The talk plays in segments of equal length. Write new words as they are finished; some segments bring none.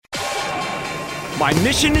My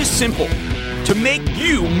mission is simple, to make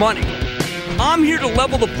you money. I'm here to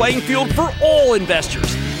level the playing field for all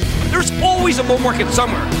investors. There's always a bull market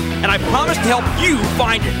somewhere, and I promise to help you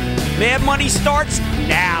find it. Mad Money starts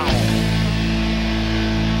now.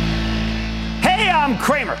 Hey, I'm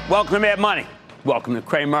Cramer. Welcome to Mad Money. Welcome to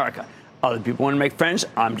Cramerica. Other people want to make friends.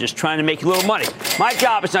 I'm just trying to make a little money. My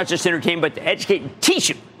job is not just to entertain, but to educate and teach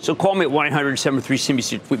you. So call me at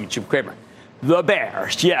 1-800-733-CNBC. Tweet me, Jim Cramer. The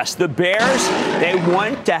Bears. Yes, the Bears, they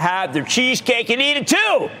want to have their cheesecake and eat it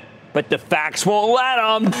too. But the facts won't let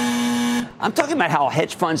them. I'm talking about how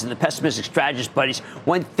hedge funds and the pessimistic strategist buddies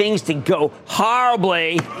want things to go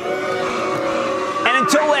horribly. And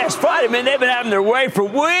until last Friday, man, they've been having their way for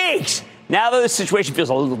weeks. Now, though, the situation feels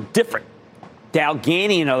a little different. Dow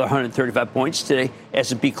gaining another 135 points today.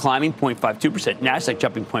 S&P climbing 0.52%. Nasdaq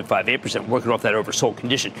jumping 0.58%, working off that oversold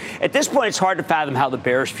condition. At this point, it's hard to fathom how the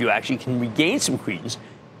bearish view actually can regain some credence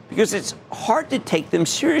because it's hard to take them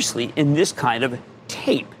seriously in this kind of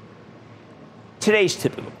tape. Today's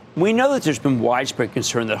typical. We know that there's been widespread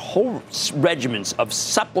concern that whole regimens of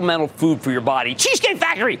supplemental food for your body, Cheesecake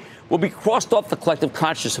Factory, will be crossed off the collective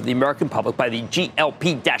consciousness of the American public by the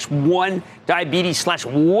GLP-1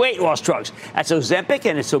 diabetes/weight loss drugs. That's Ozempic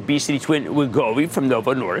and its obesity twin Wegovy from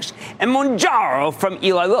Novo Nordisk and Mounjaro from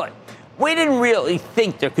Eli Lilly. We didn't really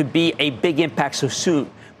think there could be a big impact so soon.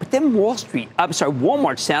 But then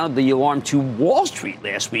Walmart sounded the alarm to Wall Street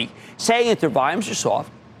last week, saying that their volumes are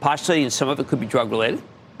soft, postulating that some of it could be drug-related.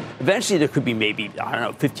 Eventually, there could be maybe,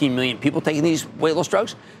 15 million people taking these weight loss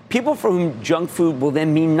drugs. People for whom junk food will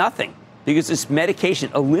then mean nothing because this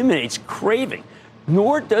medication eliminates craving.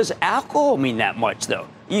 Nor does alcohol mean that much, though.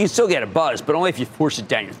 You can still get a buzz, but only if you force it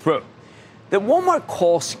down your throat. The Walmart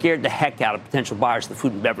call scared the heck out of potential buyers of the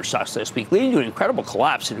food and beverage stocks last week, leading to an incredible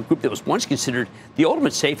collapse in a group that was once considered the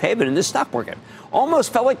ultimate safe haven in this stock market.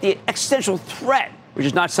 Almost felt like the existential threat, which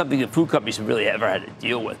is not something that food companies have really ever had to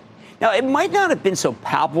deal with. Now, it might not have been so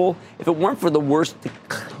palpable if it weren't for the worst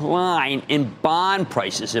decline in bond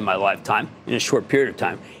prices in my lifetime in a short period of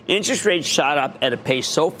time. Interest rates shot up at a pace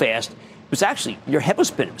so fast, it was actually, your head was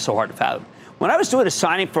spinning. It was so hard to fathom. When I was doing a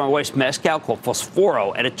signing for my wife's mezcal called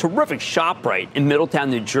Fosforo at a terrific ShopRite in Middletown,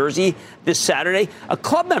 New Jersey this Saturday, a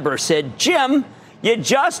club member said, Jim, you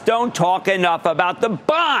just don't talk enough about the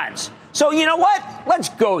bonds. So you know what? Let's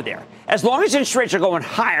go there. As long as interest rates are going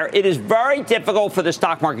higher, it is very difficult for the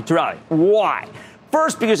stock market to rally. Why?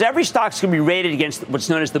 First, because every stock's going to be rated against what's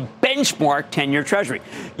known as the benchmark 10-year Treasury.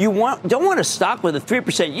 You don't want a stock with a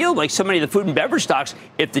 3% yield like so many of the food and beverage stocks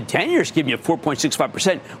if the 10 years give you a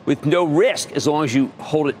 4.65% with no risk as long as you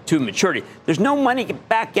hold it to maturity. There's no money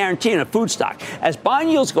back guarantee in a food stock. As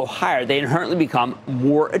bond yields go higher, they inherently become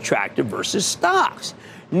more attractive versus stocks.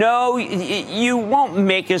 No, you won't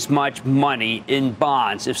make as much money in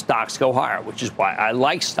bonds if stocks go higher, which is why I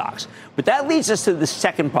like stocks. But that leads us to the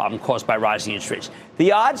second problem caused by rising interest rates.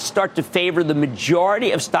 The odds start to favor the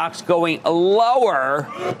majority of stocks going lower.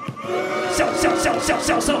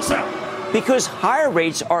 Sell. Because higher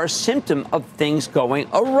rates are a symptom of things going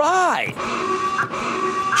awry.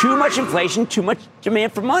 Too much inflation, too much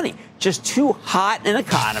demand for money. Just too hot an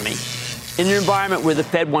economy. In an environment where the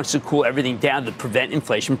Fed wants to cool everything down to prevent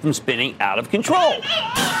inflation from spinning out of control.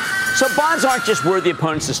 So bonds aren't just worthy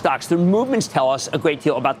opponents of stocks. Their movements tell us a great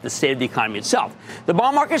deal about the state of the economy itself. The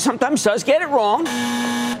bond market sometimes does get it wrong.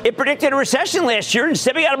 It predicted a recession last year, and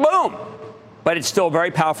instead we got a boom. But it's still a very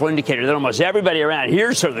powerful indicator that almost everybody around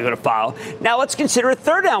here is certainly going to follow. Now let's consider a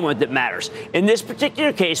third element that matters. In this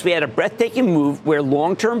particular case, we had a breathtaking move where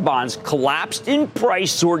long-term bonds collapsed in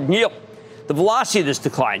price, soared in yield. The velocity of this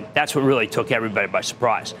decline, that's what really took everybody by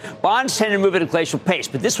surprise. Bonds tend to move at a glacial pace,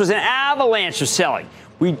 but this was an avalanche of selling.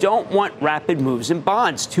 We don't want rapid moves in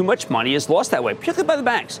bonds. Too much money is lost that way, particularly by the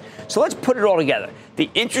banks. So let's put it all together. The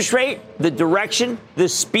interest rate, the direction, the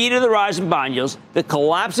speed of the rise in bond yields, the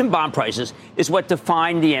collapse in bond prices is what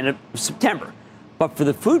defined the end of September. But for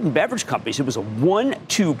the food and beverage companies, it was a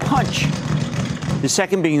 1-2 punch. The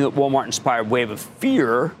second being the Walmart-inspired wave of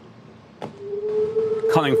fear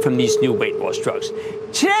coming from these new weight loss drugs.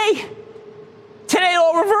 Today it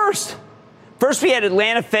all reversed. First, we had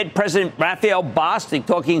Atlanta Fed President Raphael Bostic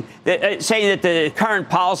saying that the current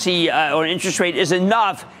policy on interest rate is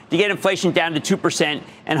enough to get inflation down to 2%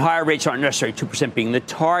 and higher rates aren't necessary, 2% being the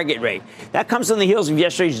target rate. That comes on the heels of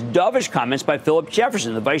yesterday's dovish comments by Philip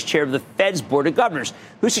Jefferson, the vice chair of the Fed's Board of Governors,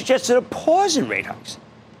 who suggested a pause in rate hikes.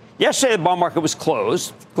 Yesterday, the bond market was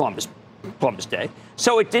closed, Columbus Day,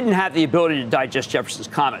 so it didn't have the ability to digest Jefferson's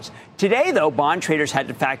comments. Today, though, bond traders had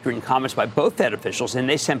to factor in comments by both Fed officials, and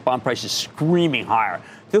they sent bond prices screaming higher,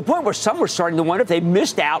 to the point where some were starting to wonder if they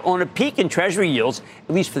missed out on a peak in Treasury yields,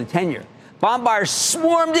 at least for the 10-year. Bond buyers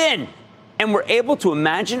swarmed in, and we're able to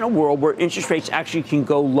imagine a world where interest rates actually can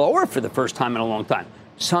go lower for the first time in a long time.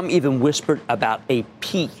 Some even whispered about a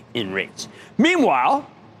peak in rates. Meanwhile,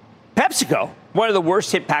 PepsiCo, one of the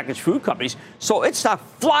worst hit packaged food companies, saw its stock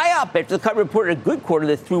fly up after the company reported a good quarter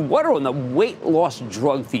that threw water on the weight loss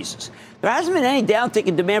drug thesis. There hasn't been any downtick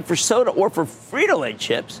in demand for soda or for Frito-Lay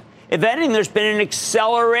chips. If anything, there's been an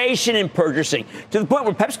acceleration in purchasing to the point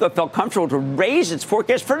where PepsiCo felt comfortable to raise its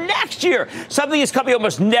forecast for next year, something this company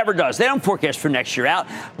almost never does. They don't forecast for next year out.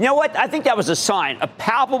 You know what? I think that was a sign, a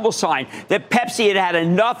palpable sign, that Pepsi had had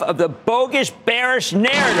enough of the bogus, bearish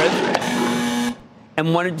narrative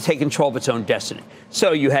and wanted to take control of its own destiny.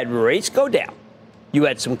 So you had rates go down. You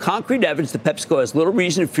had some concrete evidence that PepsiCo has little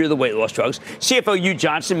reason to fear the weight loss drugs. CFO Hugh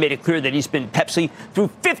Johnson made it clear that he's been Pepsi through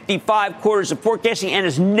 55 quarters of forecasting and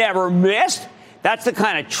has never missed. That's the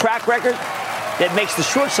kind of track record that makes the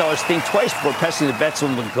short sellers think twice before pressing the bets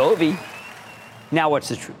on Wegovy. Now, what's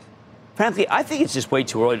the truth? Frankly, I think it's just way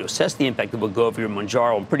too early to assess the impact of Wegovy or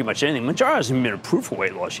Mounjaro on pretty much anything. Mounjaro hasn't even been approved for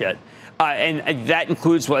weight loss yet. And that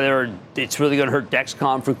includes whether it's really going to hurt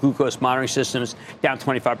Dexcom for glucose monitoring systems, down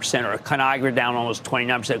 25%, or Conagra down almost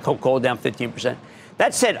 29%, Coca-Cola down 15%.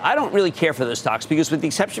 That said, I don't really care for those stocks because with the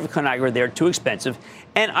exception of Conagra, they're too expensive.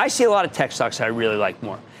 And I see a lot of tech stocks that I really like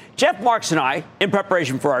more. Jeff Marks and I, in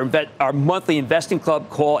preparation for our monthly investing club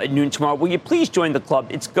call at noon tomorrow, will you please join the club?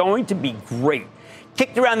 It's going to be great.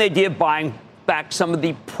 Kicked around the idea of buying back some of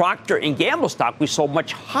the Procter & Gamble stock we sold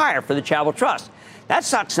much higher for the Travel Trust. That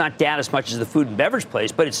stock's not down as much as the food and beverage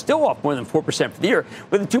plays, but it's still off more than 4% for the year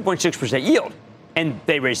with a 2.6% yield. And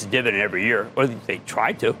they raise the dividend every year, or they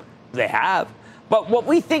try to. They have. But what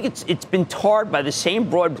we think it's been tarred by the same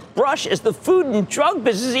broad brush as the food and drug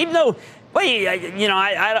business, even though, well,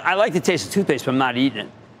 I like the taste of toothpaste, but I'm not eating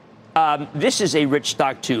it. This is a rich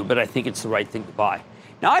stock, too, but I think it's the right thing to buy.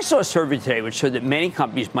 Now, I saw a survey today which showed that many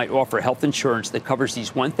companies might offer health insurance that covers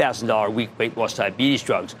these $1,000 a week weight loss diabetes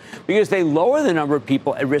drugs because they lower the number of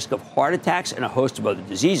people at risk of heart attacks and a host of other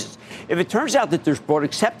diseases. If it turns out that there's broad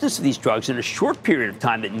acceptance of these drugs in a short period of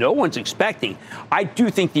time that no one's expecting, I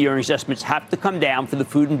do think the earnings estimates have to come down for the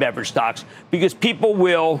food and beverage stocks because people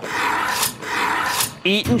will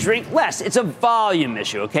eat and drink less. It's a volume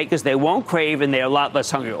issue, okay, because they won't crave and they're a lot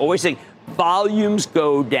less hungry. Always think volumes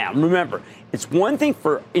go down. Remember, it's one thing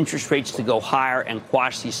for interest rates to go higher and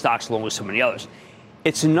quash these stocks along with so many others.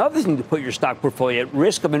 It's another thing to put your stock portfolio at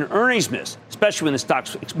risk of an earnings miss, especially when the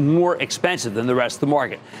stock's more expensive than the rest of the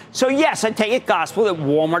market. So, yes, I take it gospel that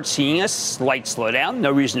Walmart's seeing a slight slowdown.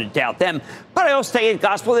 No reason to doubt them. But I also take it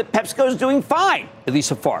gospel that PepsiCo's doing fine, at least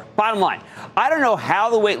so far. Bottom line, I don't know how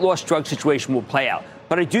the weight loss drug situation will play out.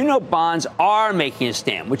 But I do know bonds are making a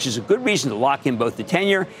stand, which is a good reason to lock in both the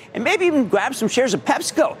 10-year and maybe even grab some shares of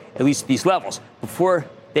PepsiCo, at least at these levels, before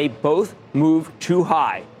they both move too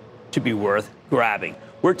high to be worth grabbing.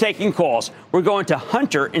 We're taking calls. We're going to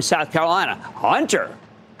Hunter in South Carolina. Hunter.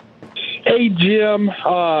 Hey, Jim.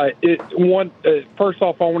 First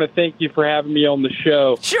off, I want to thank you for having me on the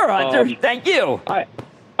show. Sure, Hunter. Thank you.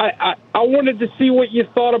 I wanted to see what you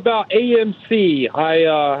thought about AMC.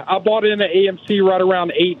 I bought in at AMC right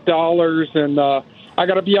around $8, and I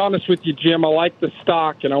got to be honest with you, Jim. I like the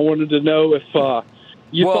stock, and I wanted to know if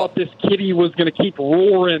you thought this kitty was going to keep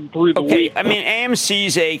roaring through the week. I mean,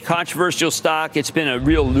 AMC's a controversial stock. It's been a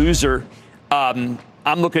real loser. I'm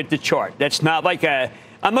looking at the chart. That's not like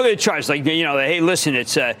I'm looking at the chart. It's like, hey, listen,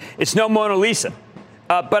 it's no Mona Lisa.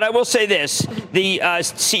 But I will say this. The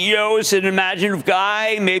CEO is an imaginative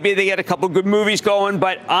guy. Maybe they get a couple of good movies going.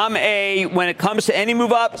 But when it comes to any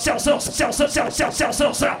move up, sell.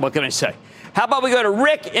 What can I say? How about we go to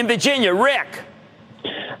Rick in Virginia? Rick.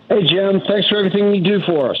 Hey, Jim. Thanks for everything you do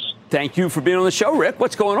for us. Thank you for being on the show, Rick.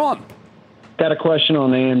 What's going on? Got a question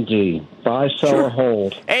on AMD. Buy, sell, or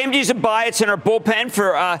hold? AMD's a buy. It's in our bullpen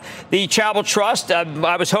for the Travel Trust.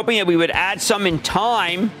 I was hoping that we would add some in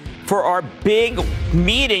time for our big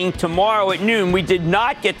meeting tomorrow at noon. We did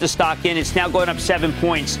not get the stock in. It's now going up 7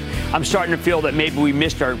 points. I'm starting to feel that maybe we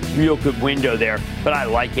missed our real good window there, but I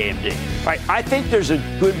like AMD. All right, I think there's a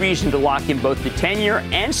good reason to lock in both the 10-year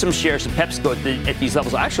and some shares of PepsiCo at these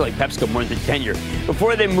levels. I actually like PepsiCo more than the 10-year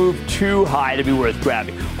before they move too high to be worth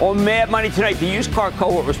grabbing. On Mad Money tonight, the used car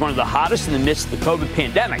cohort was one of the hottest in the midst of the COVID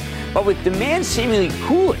pandemic, but with demand seemingly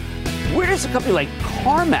cooling, where does a company like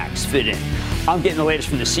CarMax fit in? I'm getting the latest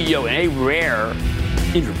from the CEO in a rare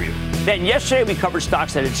interview. Then yesterday we covered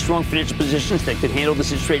stocks that had strong financial positions that could handle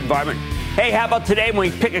this interest rate environment. Hey, how about today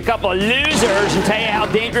when we pick a couple of losers and tell you how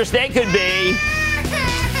dangerous they could be?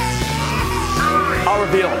 I'll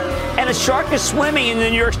reveal it. And a shark is swimming in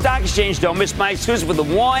the New York Stock Exchange. Don't miss my exclusive with the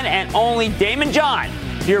one and only Damon John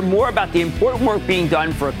hear more about the important work being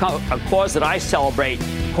done for a cause that I celebrate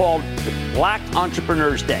called Black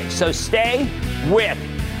Entrepreneurs Day. So stay with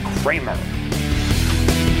Cramer.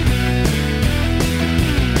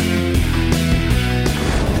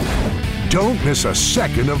 Don't miss a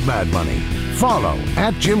second of Mad Money. Follow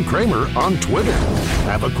 @Jim Cramer on Twitter.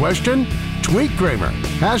 Have a question? Tweet Cramer.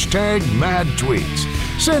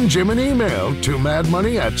 #MadTweets. Send Jim an email to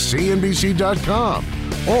madmoney@cnbc.com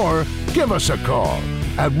or give us a call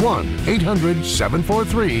at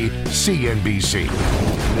 1-800-743-CNBC.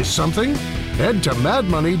 Miss something? Head to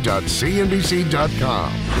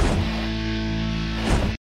madmoney.cnbc.com.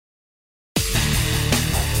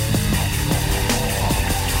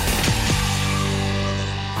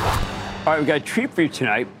 All right, we've got a treat for you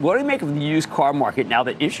tonight. What do you make of the used car market now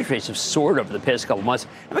that interest rates have soared over the past couple months?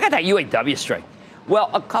 And we got that UAW strike.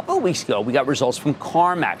 Well, a couple of weeks ago, we got results from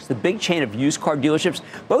CarMax, the big chain of used car dealerships.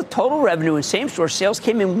 Both total revenue and same-store sales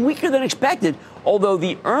came in weaker than expected, although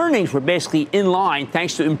the earnings were basically in line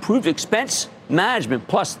thanks to improved expense management,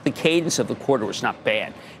 plus the cadence of the quarter was not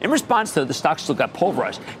bad. In response, though, the stock still got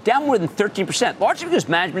pulverized, down more than 13%, largely because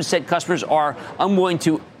management said customers are unwilling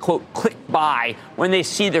to, quote, click buy when they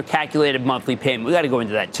see their calculated monthly payment. We got to go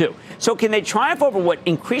into that, too. So can they triumph over what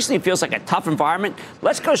increasingly feels like a tough environment?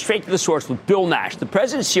 Let's go straight to the source with Bill Nash, the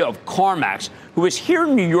president and CEO of CarMax, who is here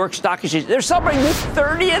in New York Stock Exchange. They're celebrating the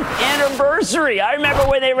 30th anniversary. I remember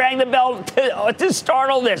when they rang the bell to start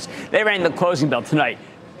all this. They rang the closing bell tonight.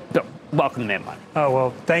 Bill, welcome to Mad Money. Oh,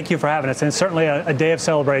 well, thank you for having us. And it's certainly a day of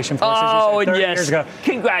celebration for us. As you said, 30 years ago.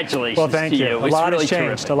 Congratulations. Well, thank you. A lot has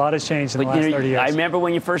changed. A lot has changed in the last 30 years. I remember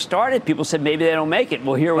when you first started, people said maybe they don't make it.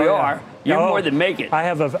 Well, here we are. You're more than make it. I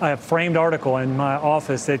have a framed article in my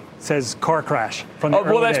office that says car crash from the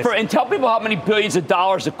early days. And tell people how many billions of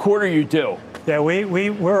dollars a quarter you do. Yeah,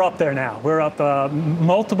 we're up there now. We're up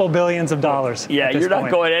multiple billions of dollars. Yeah, you're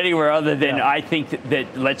not going anywhere other than I think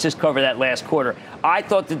that let's just cover that last quarter. I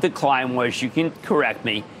thought the decline was, you can correct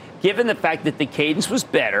me, given the fact that the cadence was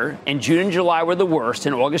better and June and July were the worst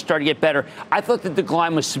and August started to get better, I thought the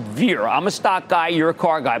decline was severe. I'm a stock guy, you're a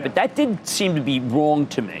car guy, but that did seem to be wrong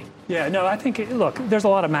to me. Yeah, no, I think, look, there's a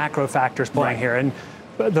lot of macro factors playing here. And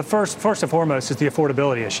the first and foremost is the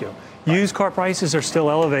affordability issue. Used car prices are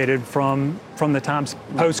still elevated from the times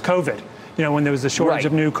post-COVID, when there was a shortage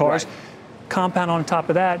of new cars. Compound on top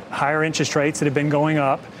of that, higher interest rates that have been going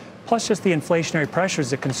up, plus just the inflationary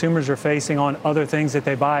pressures that consumers are facing on other things that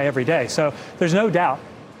they buy every day. So there's no doubt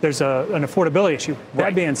there's an affordability issue.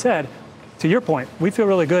 That being said, to your point, we feel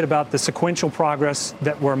really good about the sequential progress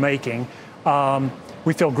that we're making.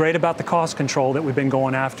 We feel great about the cost control that we've been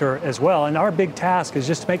going after as well. And our big task is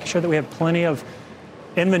just making sure that we have plenty of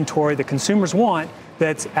inventory that consumers want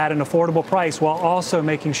that's at an affordable price, while also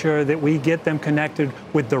making sure that we get them connected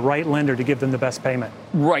with the right lender to give them the best payment.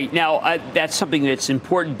 Right. Now, that's something that's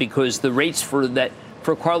important because the rates for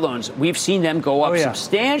car loans, we've seen them go up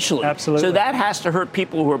substantially. Absolutely. So that has to hurt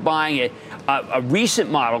people who are buying a recent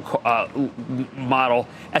model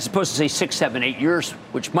as opposed to, say, 6, 7, 8 years,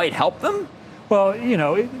 which might help them. Well,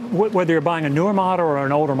 whether you're buying a newer model or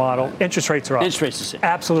an older model, interest rates are up. Interest rates are the same.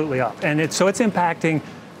 Absolutely up. And it's impacting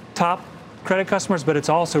top credit customers, but it's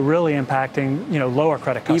also really impacting, lower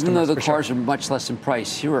credit customers. Even though the cars are much less in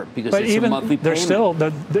price here because it's a monthly payment. They're still,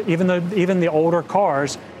 even the older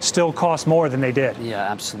cars still cost more than they did. Yeah,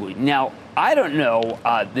 absolutely. Now, I don't know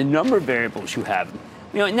the number of variables you have.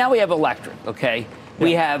 Now we have electric, okay? Yeah.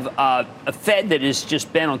 We have a Fed that has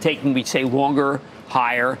just been on taking, we'd say, longer,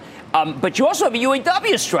 higher. But you also have a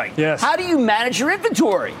UAW strike. Yes. How do you manage your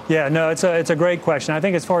inventory? Yeah, no, it's a great question. I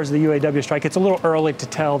think as far as the UAW strike, it's a little early to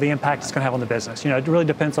tell the impact it's going to have on the business. It really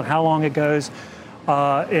depends on how long it goes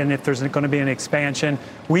and if there's going to be an expansion.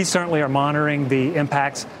 We certainly are monitoring the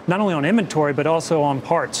impacts not only on inventory but also on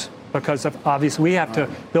parts, because obviously we have to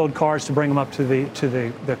build cars to bring them up to the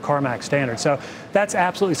CarMax standard. So that's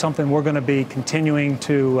absolutely something we're going to be continuing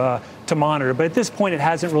to monitor. But at this point, it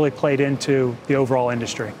hasn't really played into the overall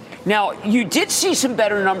industry. Now, you did see some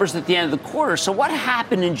better numbers at the end of the quarter. So what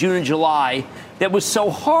happened in June and July that was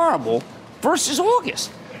so horrible versus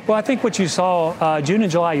August? Well, I think what you saw June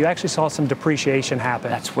and July, you actually saw some depreciation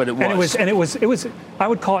happen. That's what it was. And it was. I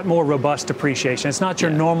would call it more robust depreciation. It's not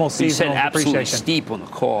your normal seasonal depreciation. You said absolutely steep on the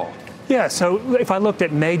call. Yeah. So if I looked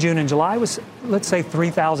at May, June, and July, it was, let's say,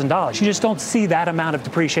 $3,000. You just don't see that amount of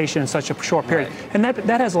depreciation in such a short period, and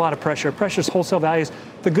that has a lot of pressure. It pressures wholesale values.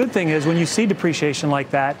 The good thing is when you see depreciation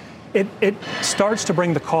like that, it starts to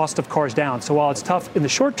bring the cost of cars down. So while it's tough in the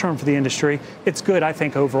short term for the industry, it's good, I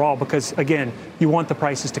think, overall, because, again, you want the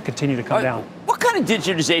prices to continue to come down. What kind of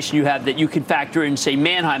digitization you have that you can factor in, say,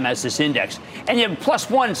 Manheim as this index, and you have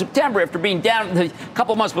 +1 in September after being down a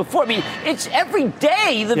couple months before. I mean, it's every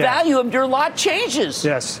day the value of your lot changes.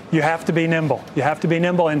 Yes, you have to be nimble. You have to be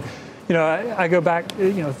nimble. And, you know, I go back,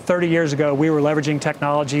 30 years ago, we were leveraging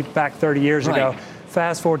technology back 30 years ago.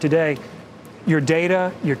 Fast forward today, your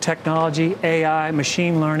data, your technology, AI,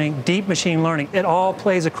 machine learning, deep machine learning, it all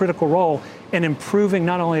plays a critical role in improving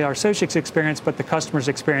not only our associates' experience, but the customer's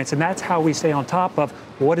experience. And that's how we stay on top of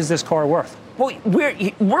what is this car worth. Well,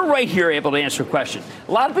 we're right here able to answer a question.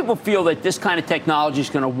 A lot of people feel that this kind of technology is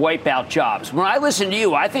going to wipe out jobs. When I listen to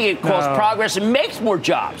you, I think it calls progress and makes more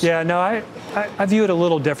jobs. Yeah, no, I view it a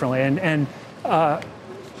little differently. And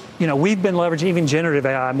we've been leveraging even generative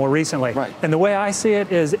AI more recently. Right. And the way I see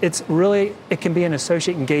it is it can be an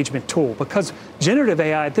associate engagement tool, because generative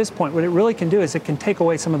AI at this point, what it really can do is it can take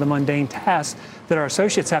away some of the mundane tasks that our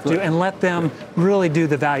associates have to do and let them really do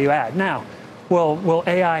the value add. Now, will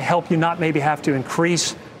AI help you not maybe have to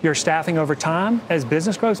increase your staffing over time as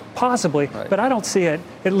business grows? Possibly, but I don't see it,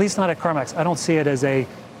 at least not at CarMax, I don't see it as a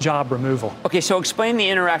job removal. Okay, so explain the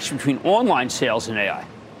interaction between online sales and AI.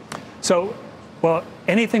 So, well,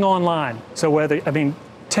 anything online. So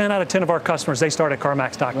 10 out of 10 of our customers, they start at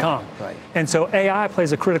CarMax.com. Right. And so AI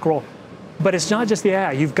plays a critical role. But it's not just the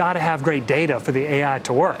AI. You've got to have great data for the AI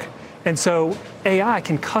to work. And so AI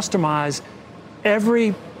can customize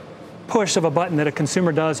every push of a button that a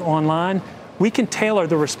consumer does online. We can tailor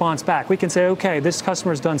the response back. We can say, okay, this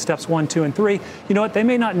customer's done steps 1, 2, and 3. You know what? They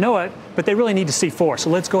may not know it, but they really need to see 4. So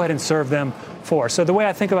let's go ahead and serve them 4. So the way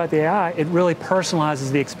I think about the AI, it really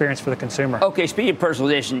personalizes the experience for the consumer. Okay, speaking of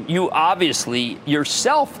personalization, you obviously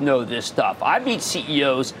yourself know this stuff. I meet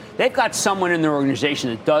CEOs, they've got someone in their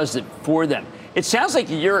organization that does it for them. It sounds like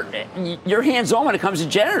you're hands-on when it comes to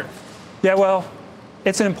generative. Yeah, well,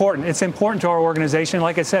 it's important to our organization.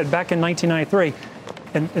 Like I said, back in 1993,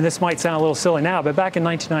 and this might sound a little silly now, but back in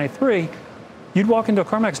 1993, you'd walk into a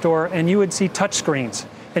CarMax store and you would see touch screens,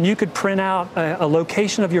 and you could print out a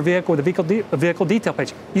location of your vehicle with a vehicle detail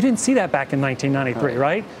page. You didn't see that back in 1993,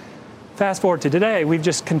 right? Fast forward to today, we've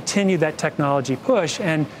just continued that technology push,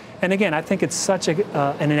 and again, I think it's such an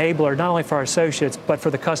enabler, not only for our associates, but for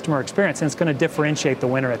the customer experience, and it's going to differentiate the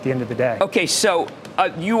winner at the end of the day. Okay, so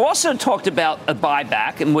you also talked about a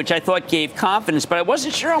buyback, which I thought gave confidence, but I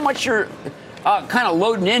wasn't sure how much you're kind of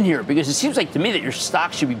loading in here, because it seems like to me that your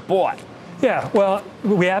stock should be bought. Yeah, well,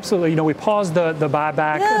 we absolutely, we paused the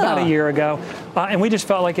buyback about a year ago, and we just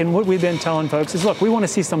felt like, and what we've been telling folks is, look, we want to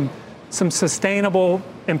see some sustainable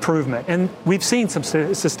improvement. And we've seen some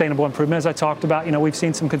sustainable improvement, as I talked about. We've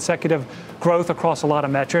seen some consecutive growth across a lot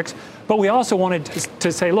of metrics. But we also wanted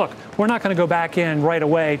to say, look, we're not going to go back in right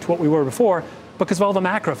away to what we were before because of all the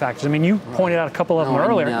macro factors. I mean, you pointed out a couple of them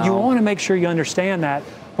earlier. You want to make sure you understand that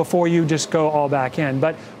before you just go all back in.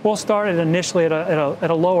 But we'll start it initially at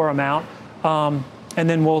a lower amount. And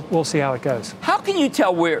then we'll see how it goes. How can you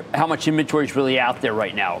tell how much inventory is really out there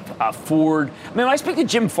right now? Ford. I mean, when I speak to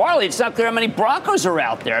Jim Farley, it's not clear how many Broncos are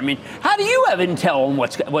out there. I mean, how do you have intel on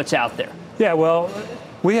what's out there? Yeah, well,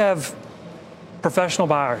 we have professional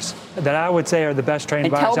buyers that I would say are the best trained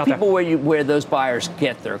buyers out there. And tell people where those buyers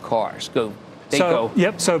get their cars.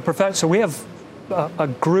 Yep. So we have a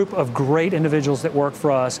group of great individuals that work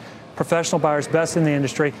for us, professional buyers, best in the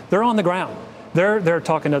industry. They're on the ground. They're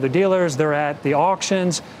talking to other dealers. They're at the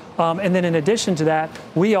auctions. And then in addition to that,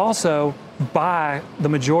 we also buy the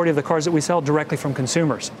majority of the cars that we sell directly from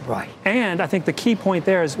consumers. Right. And I think the key point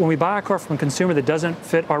there is when we buy a car from a consumer that doesn't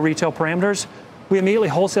fit our retail parameters, we immediately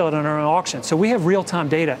wholesale it in our own auction. So we have real-time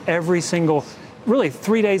data every single, really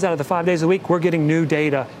 3 days out of the 5 days a week, we're getting new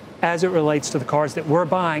data as it relates to the cars that we're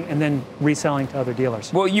buying and then reselling to other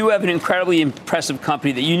dealers. Well, you have an incredibly impressive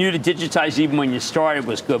company that you knew to digitize even when you started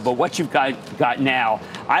was good, but what you've got now,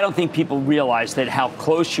 I don't think people realize that how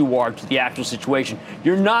close you are to the actual situation.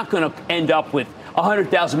 You're not going to end up with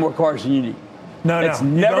 100,000 more cars than you need. No. It's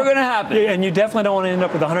never going to happen. And you definitely don't want to end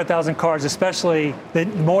up with 100,000 cars, especially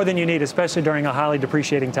more than you need, especially during a highly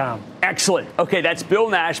depreciating time. Excellent. Okay, that's Bill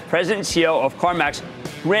Nash, President and CEO of CarMax.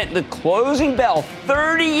 Rent the closing bell,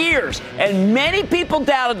 30 years. And many people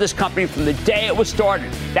doubted this company from the day it was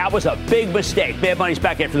started. That was a big mistake. Mad Money's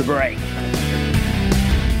back after the break.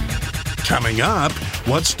 Coming up,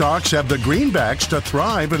 what stocks have the greenbacks to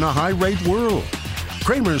thrive in a high-rate world?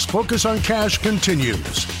 Cramer's Focus on Cash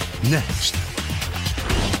continues. Next.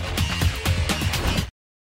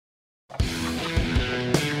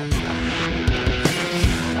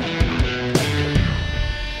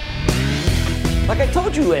 Like I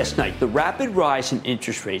told you last night, the rapid rise in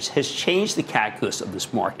interest rates has changed the calculus of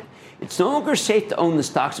this market. It's no longer safe to own the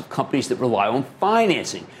stocks of companies that rely on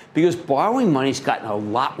financing because borrowing money's gotten a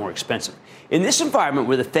lot more expensive. In this environment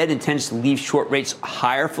where the Fed intends to leave short rates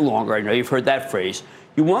higher for longer, I know you've heard that phrase,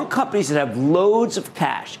 you want companies that have loads of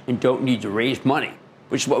cash and don't need to raise money,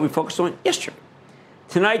 which is what we focused on yesterday.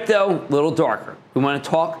 Tonight, though, a little darker. We want to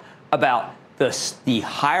talk about the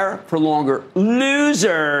higher for longer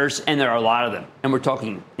losers, and there are a lot of them, and we're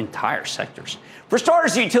talking entire sectors. For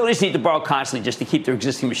starters, the utilities need to borrow constantly just to keep their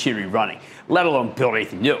existing machinery running, let alone build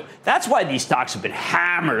anything new. That's why these stocks have been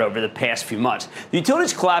hammered over the past few months. The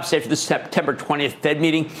utilities collapsed after the September 20th Fed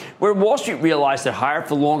meeting, where Wall Street realized that higher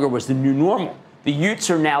for longer was the new normal. The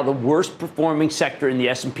Utes are now the worst performing sector in the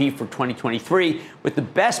S&P for 2023, with the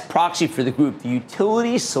best proxy for the group, the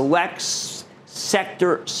Utility Select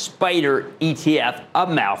Sector Spider ETF, a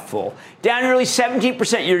mouthful, down nearly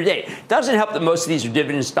 17% year to date. Doesn't help that most of these are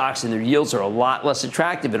dividend stocks and their yields are a lot less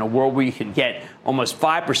attractive in a world where you can get almost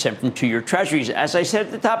 5% from 2-year treasuries, as I said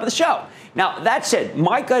at the top of the show. Now, that said,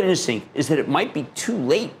 my gut instinct is that it might be too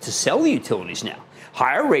late to sell the utilities now.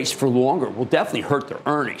 Higher rates for longer will definitely hurt their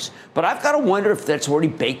earnings. But I've got to wonder if that's already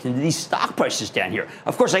baked into these stock prices down here.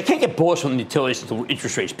 Of course, I can't get bullish on the utilities until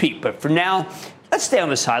interest rates peak. But for now, let's stay on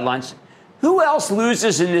the sidelines. Who else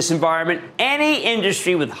loses in this environment? Any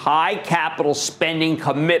industry with high capital spending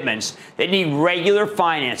commitments that need regular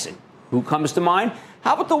financing. Who comes to mind?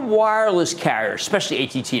 How about the wireless carriers, especially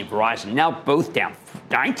AT&T and Verizon, now both down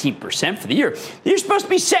 19% for the year? They're supposed to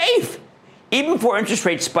be safe. Even before interest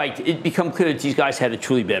rates spiked, it became clear that these guys had a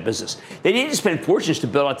truly bad business. They needed to spend fortunes to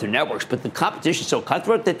build out their networks, but the competition is so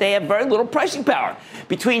cutthroat that they have very little pricing power.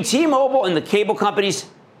 Between T-Mobile and the cable companies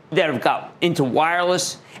that have got into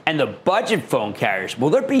wireless and the budget phone carriers, well,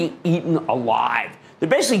 they're being eaten alive. They're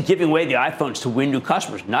basically giving away the iPhones to win new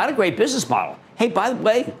customers. Not a great business model. Hey, by the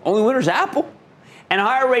way, only winner's Apple. And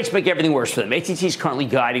higher rates make everything worse for them. AT&T is currently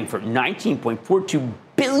guiding for $19.42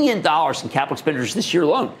 billion in capital expenditures this year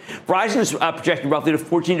alone. Verizon is projected roughly to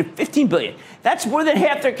 $14 to $15 billion. That's more than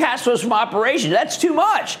half their cash flows from operations. That's too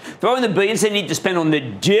much. Throw in the billions they need to spend on the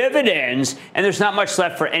dividends, and there's not much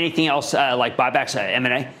left for anything else like buybacks,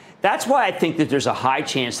 M&A. That's why I think that there's a high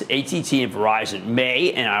chance that AT&T and Verizon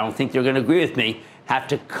may, and I don't think they're going to agree with me, have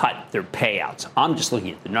to cut their payouts. I'm just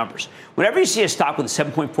looking at the numbers. Whenever you see a stock with a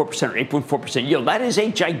 7.4% or 8.4% yield, that is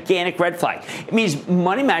a gigantic red flag. It means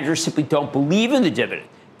money managers simply don't believe in the dividend.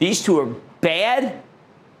 These two are bad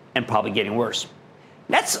and probably getting worse.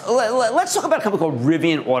 Let's talk about a company called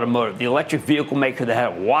Rivian Automotive, the electric vehicle maker that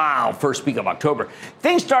had a wild first week of October.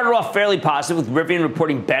 Things started off fairly positive, with Rivian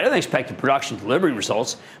reporting better than expected production delivery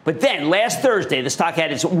results. But then last Thursday, the stock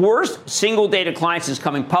had its worst single-day decline since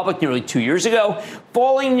coming public nearly 2 years ago,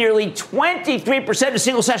 falling nearly 23% in a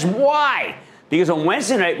single session. Why? Because on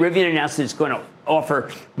Wednesday night, Rivian announced that it's going to offer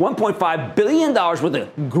 $1.5 billion worth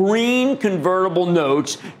of green convertible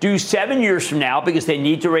notes due 7 years from now because they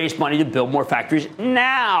need to raise money to build more factories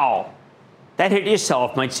now. That hideous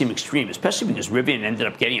sell-off might seem extreme, especially because Rivian ended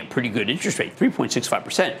up getting a pretty good interest rate,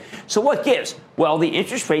 3.65%. So what gives? Well, the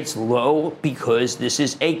interest rate's low because this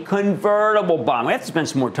is a convertible bond. We have to spend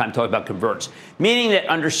some more time talking about converts, meaning that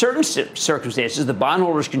under certain circumstances, the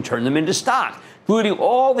bondholders can turn them into stock, including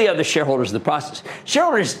all the other shareholders in the process.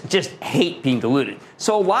 Shareholders just hate being diluted,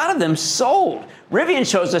 so a lot of them sold. Rivian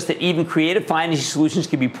shows us that even creative financing solutions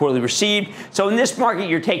can be poorly received. So in this market,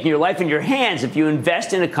 you're taking your life in your hands if you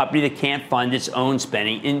invest in a company that can't fund its own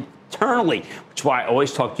spending internally, which is why I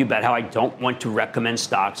always talk to you about how I don't want to recommend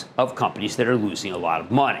stocks of companies that are losing a lot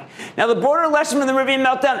of money. Now, the broader lesson from the Rivian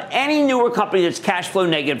meltdown, any newer company that's cash flow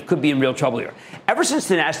negative could be in real trouble here. Ever since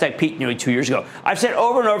the NASDAQ peaked nearly 2 years ago, I've said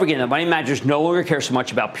over and over again that money managers no longer care so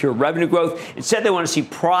much about pure revenue growth. Instead, they want to see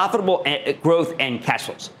profitable growth and cash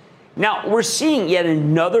flows. Now, we're seeing yet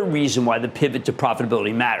another reason why the pivot to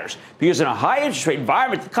profitability matters. Because in a high interest rate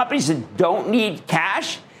environment, the companies that don't need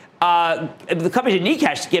cash, the companies that need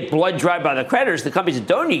cash to get blood dried by the creditors, the companies that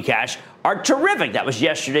don't need cash are terrific. That was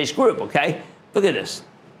yesterday's group, okay? Look at this.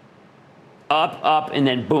 Up, and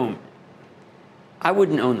then boom. I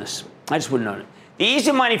wouldn't own this. I just wouldn't own it. The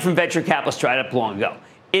easy money from venture capitalists dried up long ago.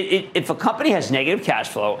 If a company has negative cash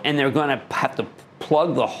flow and they're going to have to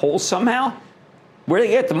plug the hole somehow, where do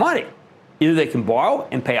they get the money? Either they can borrow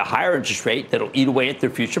and pay a higher interest rate that'll eat away at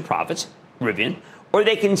their future profits, Rivian, or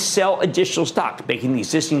they can sell additional stock, making the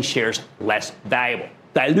existing shares less valuable.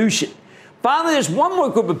 Dilution. Finally, there's one more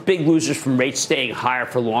group of big losers from rates staying higher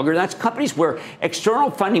for longer, and that's companies where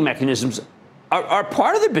external funding mechanisms are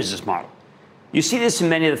part of their business model. You see this in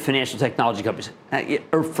many of the financial technology companies.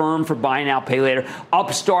 Affirm for buy now, pay later.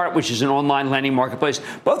 Upstart, which is an online lending marketplace.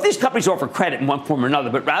 Both these companies offer credit in one form or another,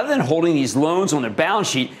 but rather than holding these loans on their balance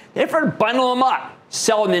sheet, they prefer to bundle them up,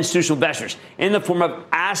 sell them to institutional investors in the form of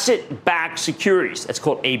asset-backed securities. That's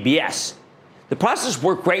called ABS. The process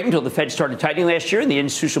worked great until the Fed started tightening last year, and the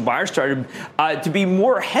institutional buyers started to be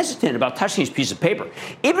more hesitant about touching these pieces of paper.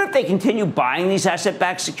 Even if they continue buying these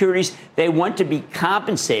asset-backed securities, they want to be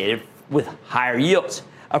compensated with higher yields.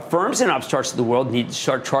 Firms and upstarts of the world need to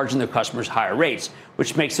start charging their customers higher rates,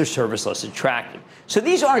 which makes their service less attractive. So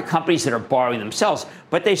these aren't companies that are borrowing themselves,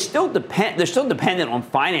 but they're still dependent on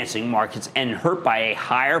financing markets and hurt by a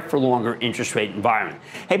higher for longer interest rate environment.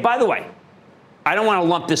 Hey, by the way, I don't want to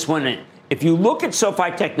lump this one in. If you look at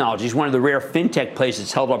SoFi Technologies, one of the rare fintech plays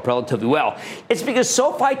that's held up relatively well, it's because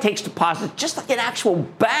SoFi takes deposits just like an actual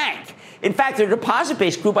bank. In fact, their deposit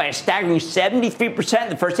base grew by a staggering 73% in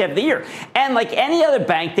the first half of the year. And like any other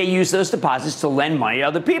bank, they use those deposits to lend money to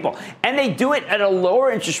other people. And they do it at a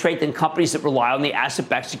lower interest rate than companies that rely on the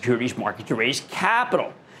asset-backed securities market to raise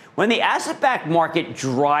capital. When the asset-backed market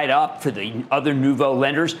dried up for the other nouveau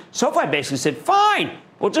lenders, SoFi basically said, fine,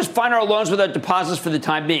 we'll just fund our loans with our deposits for the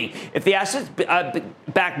time being. If the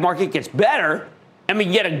asset-backed market gets better and we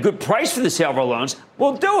get a good price for the sale of our loans,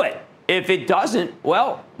 we'll do it. If it doesn't,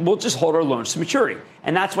 well, we'll just hold our loans to maturity.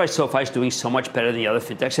 And that's why SoFi is doing so much better than the other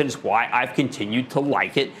fintechs, and it's why I've continued to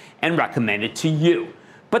like it and recommend it to you.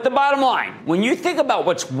 But the bottom line, when you think about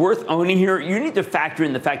what's worth owning here, you need to factor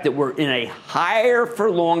in the fact that we're in a higher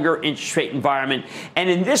for longer interest rate environment. And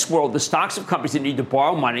in this world, the stocks of companies that need to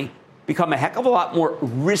borrow money become a heck of a lot more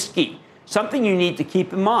risky. Something you need to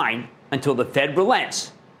keep in mind until the Fed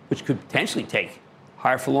relents, which could potentially take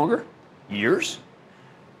higher for longer years.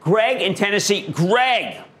 Greg in Tennessee.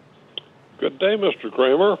 Greg. Good day, Mr.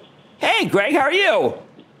 Cramer. Hey, Greg, how are you?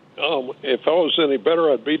 If I was any better,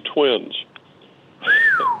 I'd be twins.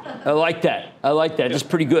 I like that. That's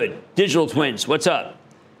pretty good. Digital twins. What's up?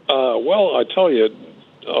 Well, I tell you,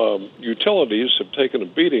 utilities have taken a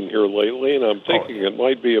beating here lately, and I'm thinking it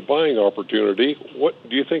might be a buying opportunity. What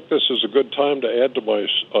do you think this is a good time to add to my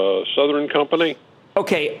Southern company?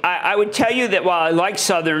 Okay, I would tell you that while I like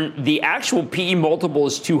Southern, the actual PE multiple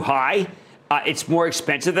is too high. It's more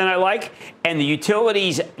expensive than I like. And the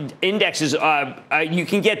utilities indexes, you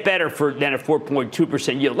can get better than a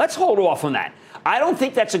 4.2% yield. Let's hold off on that. I don't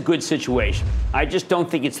think that's a good situation. I just don't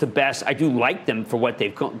think it's the best. I do like them for what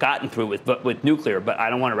they've gotten through with nuclear, but I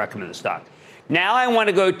don't want to recommend the stock. Now I want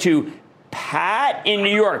to go to Pat in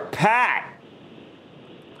New York. Pat.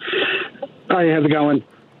 Hi, how's it going?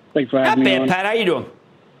 Thanks for having me on. Not bad, Pat. How you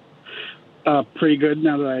doing? Pretty good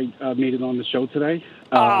now that I made it on the show today.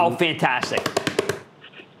 Fantastic.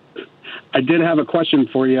 I did have a question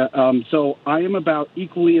for you. So I am about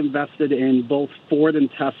equally invested in both Ford and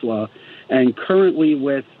Tesla. And currently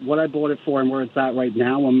with what I bought it for and where it's at right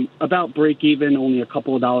now, I'm about break even, only a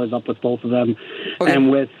couple of dollars up with both of them. Okay. And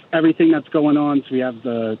with everything that's going on, so we have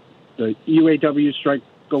the UAW strike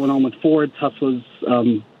going on with Ford, Tesla's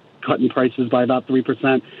cutting prices by about 3%.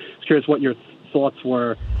 I was curious what your thoughts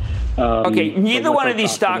were. Okay, neither one of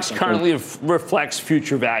these stocks currently reflects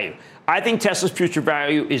future value. I think Tesla's future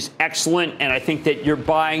value is excellent, and I think that you're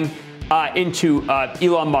buying into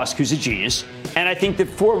Elon Musk, who's a genius. And I think that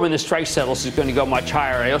Ford, when the strike settles, is going to go much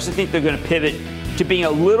higher. I also think they're going to pivot to being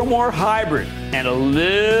a little more hybrid and a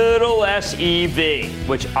little less EV,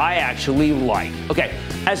 which I actually like. Okay,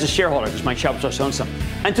 as a shareholder, because my shop starts owns some.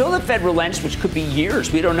 Until the Fed relents, which could be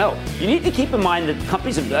years, we don't know. You need to keep in mind that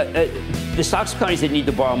companies, the stocks of companies that need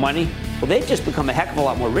to borrow money, well, they've just become a heck of a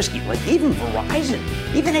lot more risky. Like even Verizon,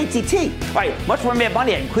 even AT&T. All right, much more mad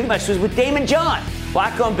money, including my stories with Damon John.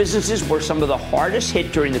 Black-owned businesses were some of the hardest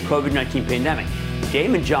hit during the COVID-19 pandemic.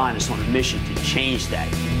 Damon John is on a mission to change that.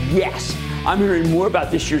 Yes, I'm hearing more about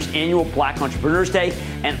this year's annual Black Entrepreneurs Day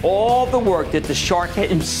and all the work that the shark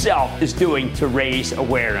himself is doing to raise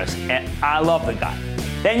awareness. And I love the guy.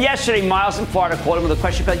 Then yesterday, Miles in Florida called him with a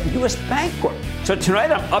question about U.S. Bancorp. So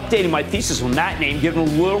tonight, I'm updating my thesis on that name, giving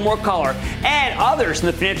a little more color, and others in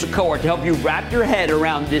the financial cohort to help you wrap your head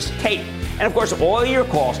around this tape. And, of course, all your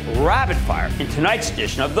calls rapid fire in tonight's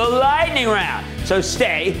edition of the Lightning Round. So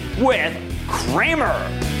stay with Cramer.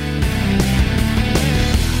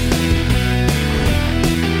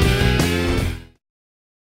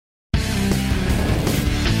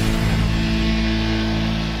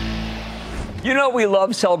 You know, we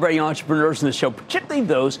love celebrating entrepreneurs in the show, particularly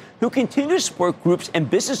those who continue to support groups and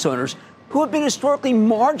business owners who have been historically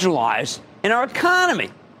marginalized in our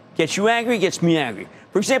economy. Gets you angry, gets me angry.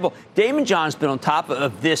 For example, Damon John's been on top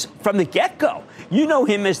of this from the get-go. You know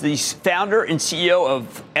him as the founder and CEO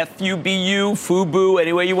of FUBU,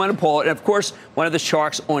 any way you want to call it, and of course, one of the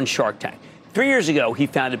sharks on Shark Tank. 3 years ago, he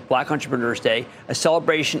founded Black Entrepreneurs Day, a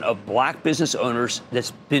celebration of black business owners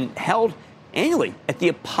that's been held annually at the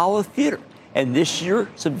Apollo Theater. And this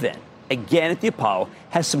year's event, again at the Apollo,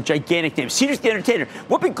 has some gigantic names. Cedric the Entertainer,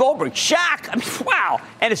 Whoopi Goldberg, Shaq. I mean, wow.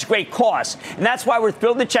 And it's a great cause. And that's why we're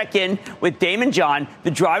thrilled to check in with Damon John,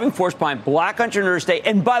 the driving force behind Black Entrepreneurs Day.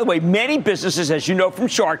 And by the way, many businesses, as you know from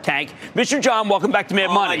Shark Tank. Mr. John, welcome back to Mad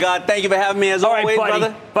Money. Oh, my God. Thank you for having me as always,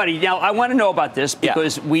 brother. Buddy, now I want to know about this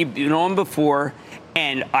because we've known before.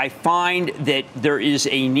 And I find that there is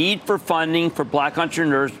a need for funding for black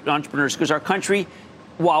entrepreneurs because our country,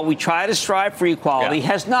 while we try to strive for equality,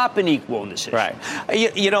 has not been equal in this issue. Right.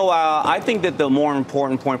 I think that the more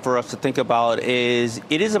important point for us to think about is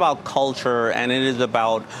it is about culture, and it is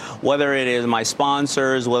about whether it is my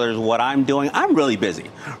sponsors, whether it's what I'm doing. I'm really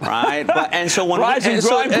busy, right? And so when as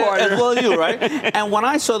well you, right? And when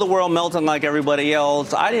I saw the world melting like everybody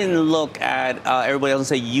else, I didn't look at everybody else and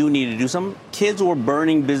say you need to do something. Kids were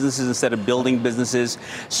burning businesses instead of building businesses.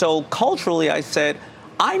 So culturally, I said,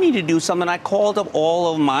 I need to do something. I called up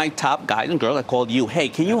all of my top guys and girls. I called you. Hey,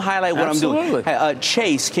 can you highlight what I'm doing?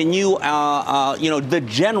 Chase, can you, the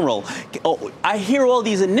general. I hear all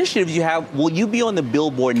these initiatives you have. Will you be on the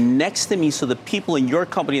billboard next to me so the people in your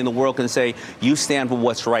company in the world can say, you stand for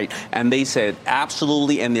what's right? And they said,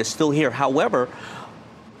 absolutely, and they're still here. However,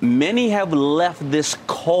 many have left this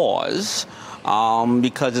cause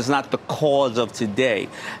because it's not the cause of today.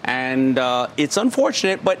 And it's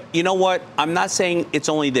unfortunate, but you know what? I'm not saying it's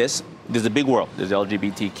only this. There's a big world. There's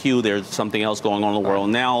LGBTQ. There's something else going on in the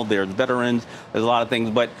world now. There's veterans. There's a lot of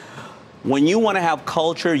things. But when you want to have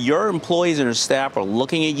culture, your employees and your staff are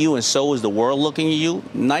looking at you, and so is the world looking at you.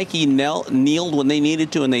 Nike kneeled when they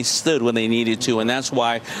needed to, and they stood when they needed to, and that's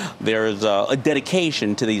why there's a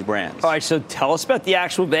dedication to these brands. All right, so tell us about the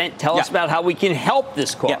actual event. Tell us about how we can help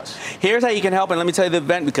this cause. Yeah. Here's how you can help, and let me tell you the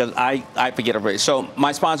event because I forget everybody. So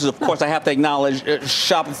my sponsors, of course, I have to acknowledge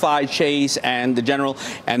Shopify, Chase, and the General,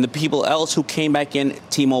 and the people else who came back in,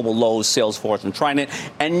 T-Mobile, Lowe's, Salesforce, and TriNet,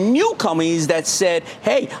 and new companies that said,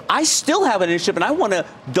 hey, I still have an initiative, and I want to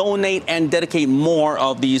donate and dedicate more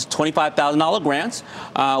of these $25,000 grants.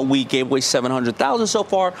 We gave away $700,000 so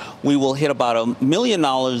far. We will hit about $1 million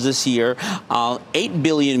this year, 8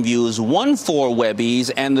 billion views, 1.4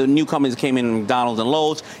 Webbies, and the new companies came in, McDonald's and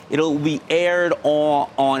Lowe's. It'll be aired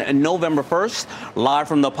on November 1st, live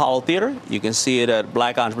from the Apollo Theater. You can see it at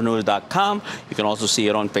blackentrepreneurs.com. You can also see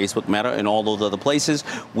it on Facebook, Meta, and all those other places.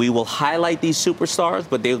 We will highlight these superstars,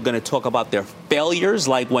 but they're going to talk about their failures,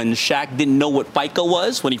 like when Shaq didn't know what FICA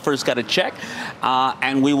was when he first got a check.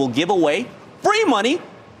 And we will give away free money,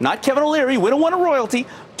 not Kevin O'Leary, we don't want a royalty,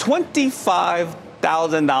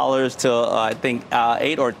 $25,000 to, I think,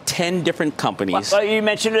 8 or 10 different companies. Well, you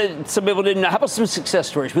mentioned it. Some people didn't know. How about some success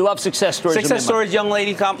stories? We love success stories. Success stories. Young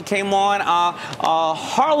lady came on.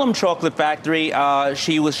 Harlem Chocolate Factory.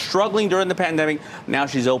 She was struggling during the pandemic. Now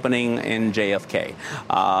she's opening in JFK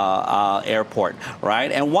Airport,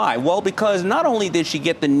 right? And why? Well, because not only did she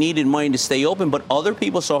get the needed money to stay open, but other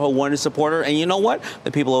people saw her, wanted to support her. And you know what?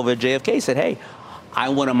 The people over at JFK said, hey, I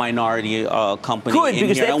want a minority company. Good, in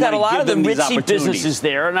because here. they've got a lot of the ritzy businesses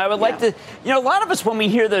there. And I would like to, a lot of us, when we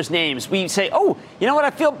hear those names, we say, oh, you know what,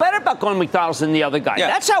 I feel better about going to McDonald's than the other guy. Yeah.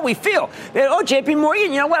 That's how we feel. Oh, JP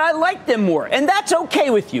Morgan, you know what, I like them more. And that's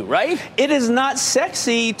okay with you, right? It is not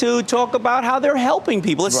sexy to talk about how they're helping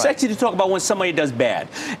people. It's sexy to talk about when somebody does bad.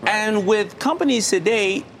 Right. And with companies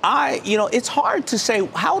today, it's hard to say,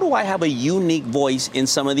 how do I have a unique voice in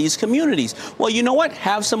some of these communities? Well, you know what?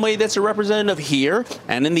 Have somebody that's a representative here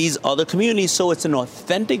and in these other communities, so it's an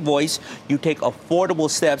authentic voice. You take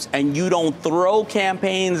affordable steps, and you don't throw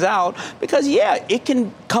campaigns out because, it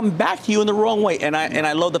can come back to you in the wrong way. And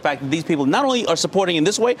I love the fact that these people not only are supporting in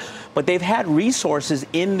this way, but they've had resources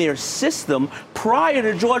in their system prior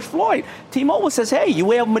to George Floyd. T-Mobile says, hey,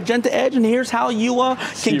 you have Magenta Edge, and here's how you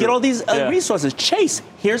can get all these resources. Chase,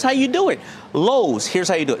 here's how you do it. Lowe's, here's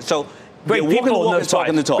how you do it. So great people walk and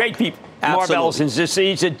talking the talk. Great people. Marv Ellison's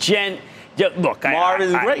he's a gent. Yeah, look, Marv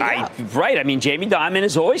is great. Right. I mean, Jamie Dimon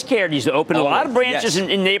has always cared. He's opened a lot of branches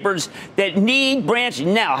in neighborhoods that need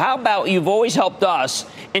branching. Now, how about you've always helped us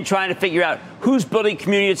in trying to figure out who's building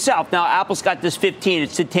community itself. Now, Apple's got this 15,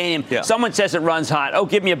 it's titanium. Yeah. Someone says it runs hot. Oh,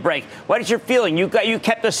 give me a break. What is your feeling? You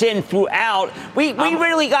kept us in throughout. We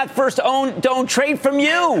really got first don't trade from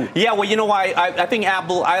you. Yeah, well, you know why? I think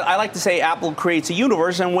Apple, I like to say Apple creates a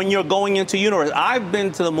universe, and when you're going into a universe, I've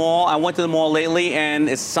been to the mall. I went to the mall lately, and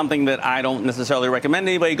it's something that I don't necessarily recommend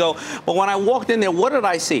anybody go. But when I walked in there, what did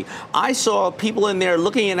I see? I saw people in there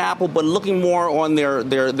looking at Apple, but looking more on their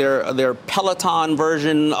Peloton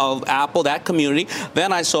version of Apple, that community.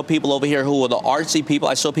 Then I saw people over here who were the artsy people.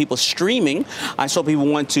 I saw people streaming. I saw people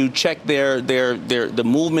want to check the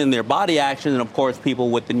movement, their body action, and of course people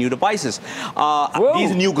with the new devices.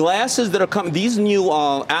 These new glasses that are coming, these new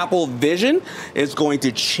Apple Vision is going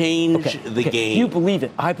to change the game. You believe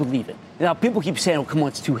it. I believe it. Now, people keep saying, oh, come on,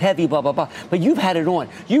 it's too heavy, blah, blah, blah. But you've had it on.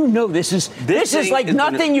 You know this is like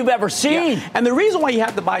nothing you've ever seen. Yeah. And the reason why you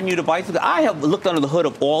have to buy new devices, I have looked under the hood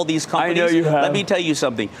of all these companies. I know you have. Let me tell you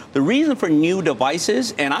something. The reason for new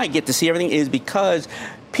devices, and I get to see everything, is because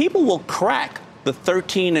people will crack the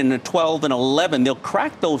 13 and the 12 and 11. They'll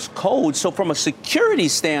crack those codes. So from a security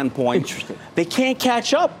standpoint, they can't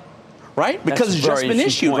catch up. Right? Because it's just been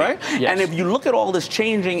issued, right? Yes. And if you look at all this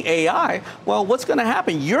changing AI, well, what's going to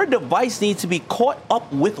happen? Your device needs to be caught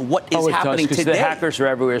up with what is happening today. The hackers are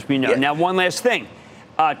everywhere, as we know. Yeah. Now, one last thing.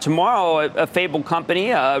 Tomorrow, a fabled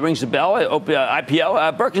company rings the bell,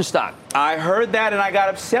 IPO, Birkenstock. I heard that, and I got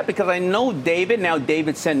upset because I know David. Now,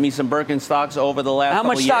 David sent me some Birkenstocks over the last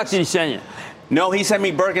couple of years. How much stock did he send you? No, he sent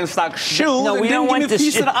me Birkenstock shoes no, and didn't give me a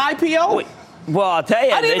piece of the IPO. Wait. Well, I'll tell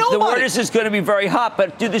you, the word is going to be very hot.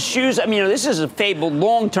 But do the shoes? I mean, this is a fabled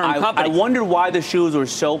long-term company. I wondered why the shoes were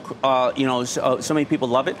so, so many people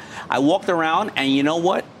love it. I walked around, and you know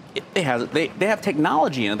what? They have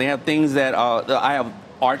technology, and they have things that I have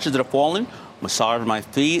arches that have fallen, massage my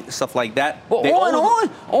feet, stuff like that.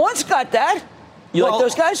 Well, On's got that. You like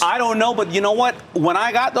those guys? I don't know, but you know what? When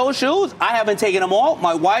I got those shoes, I haven't taken them off.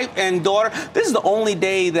 My wife and daughter, this is the only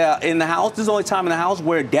day that in the house, this is the only time in the house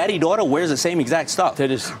where daddy-daughter wears the same exact stuff.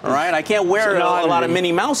 That is. All right? I can't wear a lot of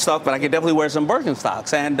Minnie Mouse stuff, but I can definitely wear some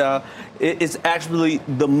Birkenstocks. And it's actually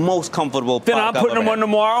the most comfortable Then I'm putting them on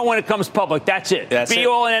tomorrow when it comes public. That's it. Be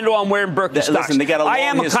all and end all. I'm wearing Birkenstocks. Listen, they got a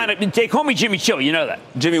long history. They call me Jimmy Chill. You know that.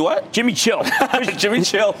 Jimmy what? Jimmy Chill. Jimmy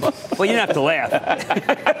Chill. Well, you don't have to laugh.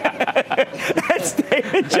 That's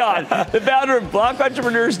David John, the founder of Block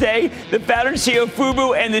Entrepreneurs Day, the founder and CEO of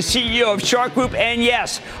FUBU, and the CEO of Shark Group. And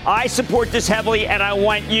yes, I support this heavily, and I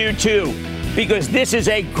want you to, because this is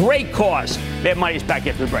a great cause. Mad Money's back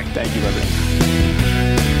after the break. Thank you, everyone.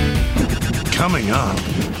 Coming up,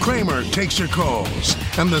 Cramer takes your calls,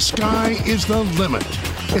 and the sky is the limit.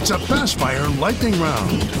 It's a fast fire lightning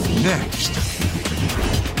round. Next.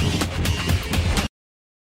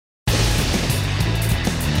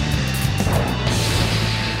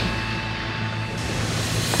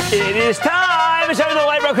 It is time. It's time for the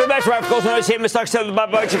light round. Back to our goals. When I say Mr. Stock, the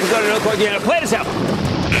Bob Bucks, if you go to another court, you're going to play this out.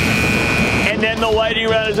 And then the lightning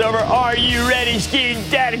round is over. Are you ready, Skiing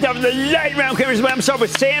Daddy? Time for the lightning round. I'm starting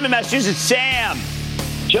with Sam in Massachusetts. Sam.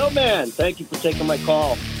 Joe, man, thank you for taking my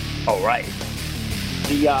call. All right.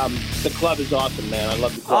 The club is awesome, man. I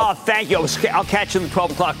love the club. Oh, thank you. I'll catch you at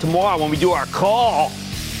 12 o'clock tomorrow when we do our call.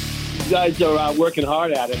 You guys are working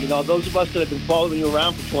hard at it. You know, those of us that have been following you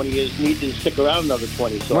around for 20 years need to stick around another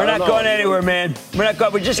 20. So we're not going anywhere, man. We're not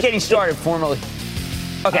going. We're just getting started formally.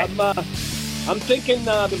 Okay. I'm thinking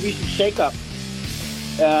the recent shakeup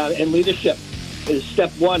in leadership is step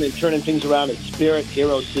one in turning things around at Spirit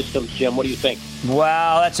Hero Systems. Jim, what do you think?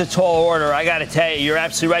 Wow, that's a tall order. I got to tell you, you're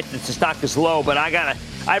absolutely right that the stock is low, but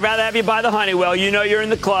I'd rather have you buy the Honeywell. You know you're in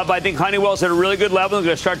the club. I think Honeywell's at a really good level. They're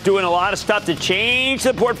going to start doing a lot of stuff to change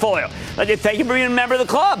the portfolio. Thank you for being a member of the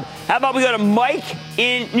club. How about we go to Mike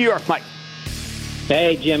in New York? Mike.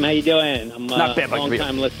 Hey, Jim. How you doing? I'm Not bad, a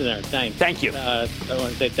long-time listener. Thanks. Thank you. I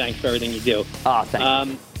want to say thanks for everything you do. Oh, thank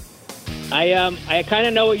you. I kind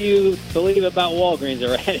of know what you believe about Walgreens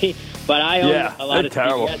already, but I own a lot of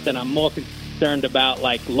CVS, and I'm more concerned about,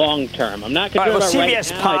 like, long-term. I'm not concerned about right now.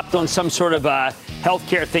 CVS popped on some sort of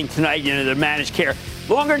healthcare thing tonight, the managed care.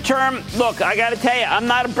 Longer term, look, I got to tell you, I'm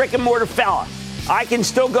not a brick and mortar fella. I can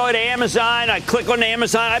still go to Amazon. I click on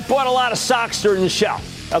Amazon. I bought a lot of socks during the show,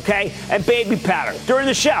 okay, and baby powder during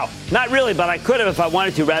the show. Not really, but I could have if I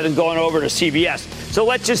wanted to rather than going over to CVS. So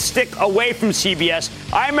let's just stick away from CVS.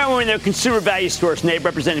 I remember when they were consumer value stores, and they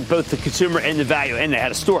represented both the consumer and the value, and they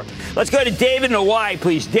had a store. Let's go to David in Hawaii,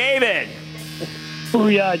 please. David. Oh,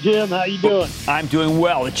 yeah, Jim. How you doing? I'm doing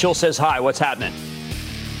well. The chill says hi. What's happening?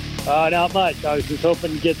 Not much. I was just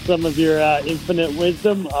hoping to get some of your infinite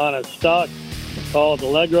wisdom on a stock called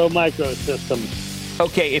Allegro Microsystems.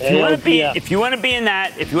 Okay, if you want to be in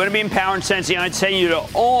that, if you want to be in Power and Sensing, I'd send you to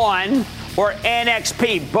ON or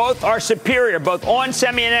NXP. Both are superior. Both ON,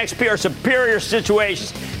 Semi, and NXP are superior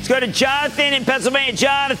situations. Let's go to Jonathan in Pennsylvania.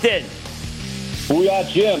 Jonathan. Booyah,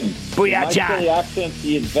 Jim. Booyah, John. The accent,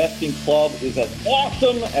 the investing club is as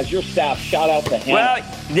awesome as your staff. Shout out to him. Well,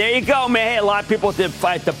 there you go, man. Hey, a lot of people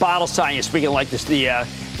at the bottle sign you speaking like this,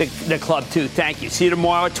 the club, too. Thank you. See you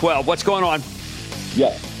tomorrow at 12. What's going on?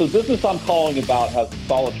 Yes. So the business I'm calling about has a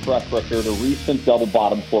solid track record, a recent double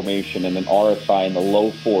bottom formation, and an RSI in the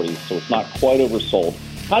low 40s, so it's not quite oversold.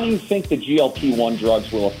 How do you think the GLP-1 drugs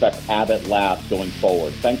will affect Abbott Labs going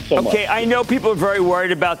forward? Thanks so much. Okay, I know people are very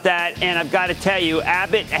worried about that, and I've got to tell you,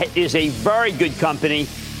 Abbott is a very good company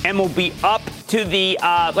and will be up to the,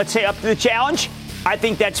 let's say, up to the challenge. I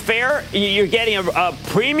think that's fair. You're getting a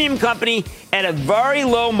premium company at a very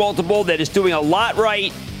low multiple that is doing a lot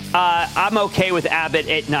right. I'm okay with Abbott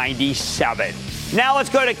at 97. Now let's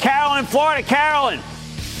go to Carolyn in Florida. Carolyn.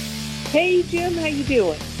 Hey, Jim. How you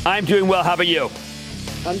doing? I'm doing well. How about you?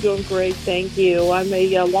 I'm doing great. Thank you. I'm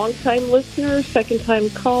a long-time listener,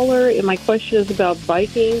 second-time caller, and my question is about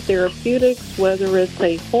Viking Therapeutics, whether it's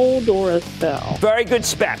a hold or a sell. Very good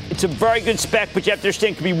spec. It's a very good spec, but you have to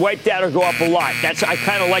understand it can be wiped out or go up a lot. I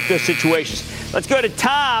kind of like those situations. Let's go to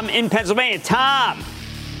Tom in Pennsylvania. Tom.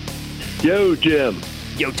 Yo, Jim.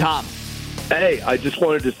 Yo, Tom. Hey, I just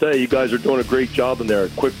wanted to say you guys are doing a great job in there.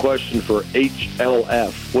 Quick question for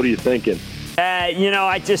HLF. What are you thinking?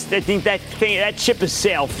 I think that ship has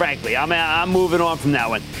sailed, frankly. I'm moving on from that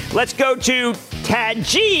one. Let's go to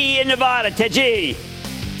Taji in Nevada. Taji.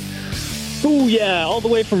 Ooh, yeah, all the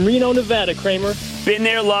way from Reno, Nevada, Cramer. Been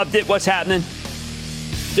there, loved it. What's happening?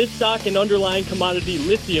 This stock and underlying commodity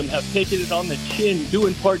lithium have taken it on the chin, due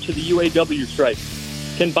in part to the UAW strike.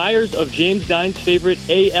 Can buyers of James Dine's favorite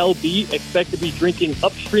ALB expect to be drinking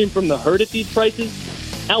upstream from the herd at these prices?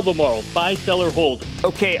 Albemarle, buy, sell, or hold.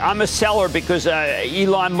 Okay, I'm a seller because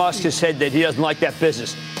Elon Musk has said that he doesn't like that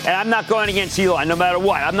business. And I'm not going against Elon no matter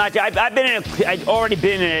what. I've already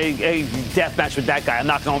been in a death match with that guy. I'm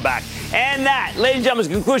not going back. And that, ladies and gentlemen, is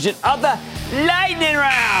the conclusion of the Lightning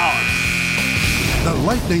Round. The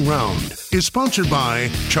Lightning Round is sponsored by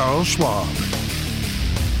Charles Schwab.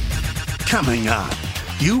 Coming up,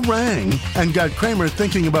 you rang and got Cramer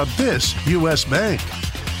thinking about this U.S. bank.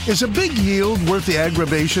 Is a big yield worth the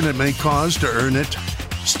aggravation it may cause to earn it?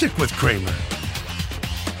 Stick with Cramer.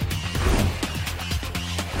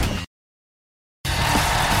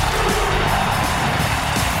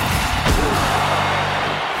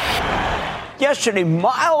 Yesterday,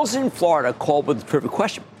 Miles in Florida called with a terrific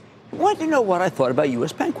question. He wanted to know what I thought about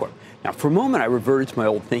U.S. Bancorp. Now, for a moment, I reverted to my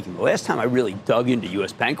old thinking. The last time I really dug into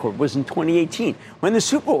U.S. Bancorp was in 2018, when the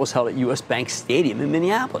Super Bowl was held at U.S. Bank Stadium in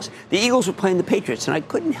Minneapolis. The Eagles were playing the Patriots, and I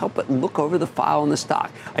couldn't help but look over the file on the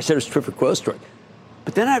stock. I said it was a terrific growth story.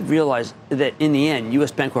 But then I realized that in the end,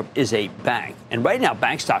 U.S. Bancorp is a bank. And right now,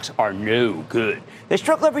 bank stocks are no good. They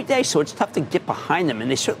struggle every day, so it's tough to get behind them, and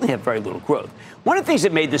they certainly have very little growth. One of the things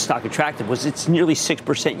that made this stock attractive was its nearly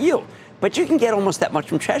 6% yield. But you can get almost that much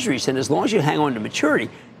from Treasuries, and as long as you hang on to maturity,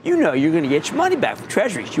 you know you're going to get your money back from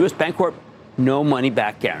Treasuries. U.S. Bancorp, no money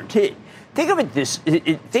back guaranteed. Think of this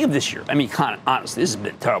year. I mean, kind of honestly, this has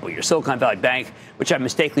been a terrible year. Silicon Valley Bank, which I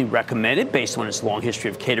mistakenly recommended based on its long history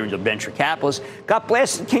of catering to venture capitalists, got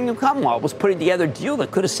blasted. Kingdom Come while it was putting together a deal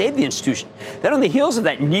that could have saved the institution. Then on the heels of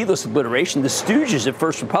that needless obliteration, the Stooges at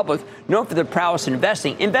First Republic, known for their prowess in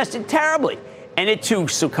investing, invested terribly. And it too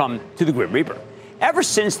succumbed to the Grim Reaper. Ever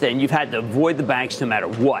since then, you've had to avoid the banks no matter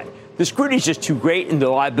what. The scrutiny is just too great and the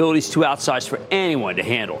liabilities too outsized for anyone to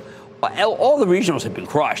handle. All the regionals have been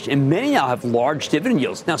crushed, and many now have large dividend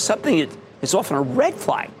yields. Now, something that is often a red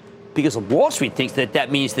flag, because Wall Street thinks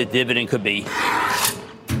that means the dividend could be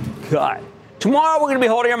cut. Tomorrow, we're going to be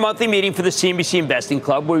holding our monthly meeting for the CNBC Investing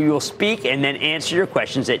Club, where we will speak and then answer your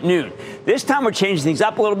questions at noon. This time, we're changing things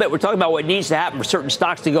up a little bit. We're talking about what needs to happen for certain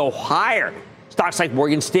stocks to go higher. Stocks like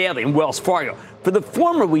Morgan Stanley and Wells Fargo. For the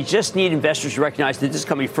former, we just need investors to recognize that this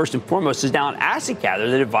company, first and foremost, is now an asset gatherer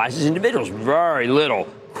that advises individuals. Very little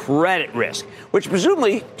credit risk, which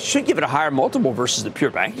presumably should give it a higher multiple versus the pure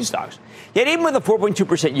banking stocks. Yet even with a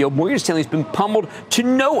 4.2% yield, Morgan Stanley's been pummeled to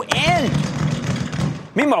no end.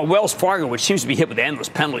 Meanwhile, Wells Fargo, which seems to be hit with endless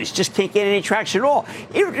penalties, just can't get any traction at all.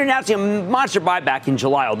 Even after announcing a monster buyback in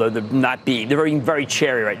July, although they're being very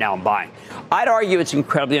cherry right now in buying. I'd argue it's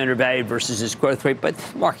incredibly undervalued versus its growth rate, but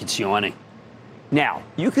the market's yawning. Now,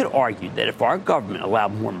 you could argue that if our government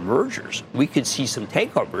allowed more mergers, we could see some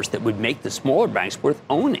takeovers that would make the smaller banks worth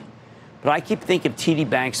owning. But I keep thinking of TD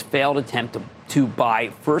Bank's failed attempt to buy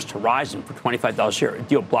First Horizon for $25 a share, a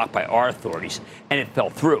deal blocked by our authorities, and it fell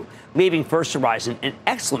through, leaving First Horizon, an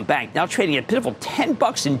excellent bank, now trading at a pitiful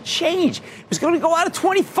 $10 and change. It was going to go out at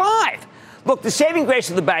 25. Look, the saving grace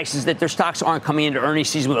of the banks is that their stocks aren't coming into earnings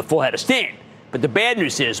season with a full head of steam. But the bad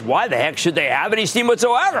news is, why the heck should they have any steam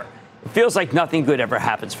whatsoever? It feels like nothing good ever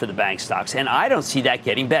happens for the bank stocks, and I don't see that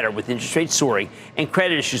getting better with interest rates soaring and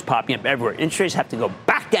credit issues popping up everywhere. Interest rates have to go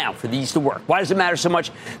back down for these to work. Why does it matter so much?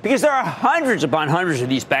 Because there are hundreds upon hundreds of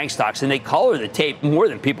these bank stocks, and they color the tape more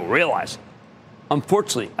than people realize.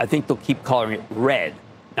 Unfortunately, I think they'll keep coloring it red,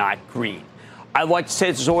 not green. I'd like to say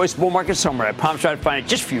this is always bull market summary. I promise I'll find it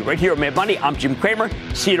just for you right here on Mad Money. I'm Jim Cramer.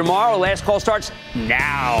 See you tomorrow. Last call starts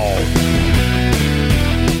now.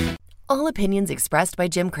 All opinions expressed by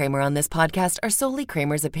Jim Cramer on this podcast are solely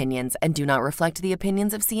Cramer's opinions and do not reflect the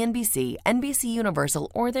opinions of CNBC, NBC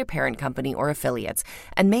Universal, or their parent company or affiliates,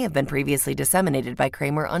 and may have been previously disseminated by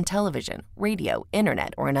Cramer on television, radio,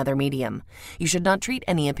 internet, or another medium. You should not treat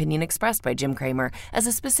any opinion expressed by Jim Cramer as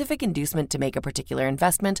a specific inducement to make a particular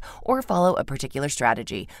investment or follow a particular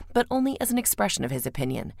strategy, but only as an expression of his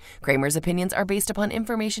opinion. Cramer's opinions are based upon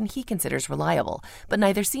information he considers reliable, but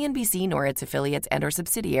neither CNBC nor its affiliates and or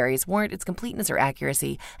subsidiaries warrant its completeness or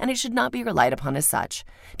accuracy, and it should not be relied upon as such.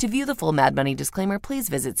 To view the full Mad Money disclaimer, please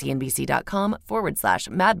visit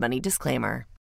cnbc.com/Mad Money disclaimer.